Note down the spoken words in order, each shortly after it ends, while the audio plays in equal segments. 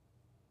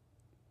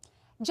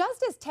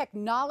Just as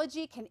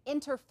technology can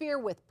interfere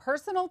with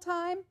personal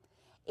time,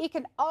 it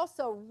can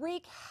also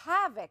wreak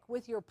havoc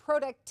with your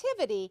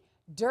productivity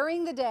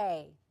during the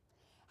day.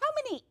 How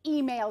many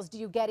emails do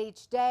you get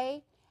each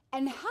day?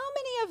 And how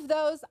many of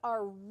those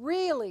are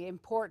really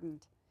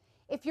important?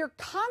 If you're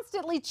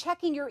constantly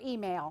checking your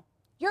email,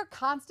 you're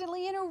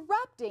constantly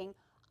interrupting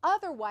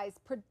otherwise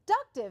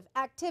productive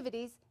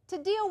activities to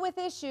deal with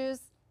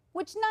issues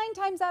which 9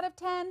 times out of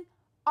 10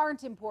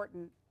 aren't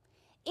important.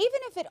 Even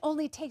if it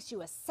only takes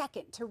you a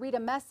second to read a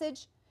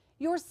message,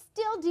 you're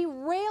still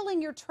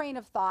derailing your train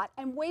of thought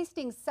and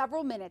wasting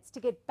several minutes to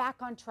get back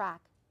on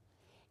track.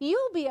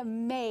 You'll be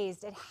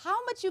amazed at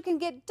how much you can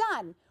get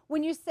done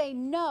when you say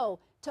no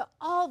to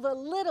all the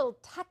little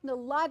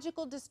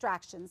technological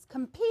distractions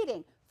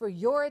competing for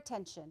your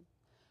attention.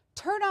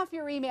 Turn off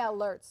your email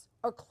alerts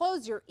or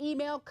close your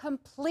email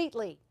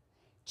completely.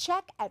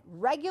 Check at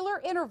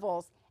regular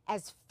intervals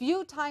as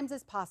few times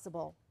as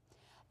possible.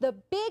 The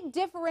big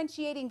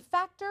differentiating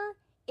factor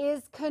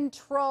is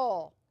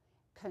control.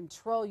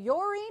 Control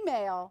your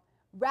email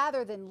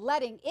rather than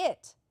letting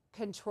it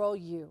control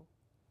you.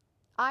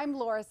 I'm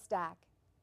Laura Stack.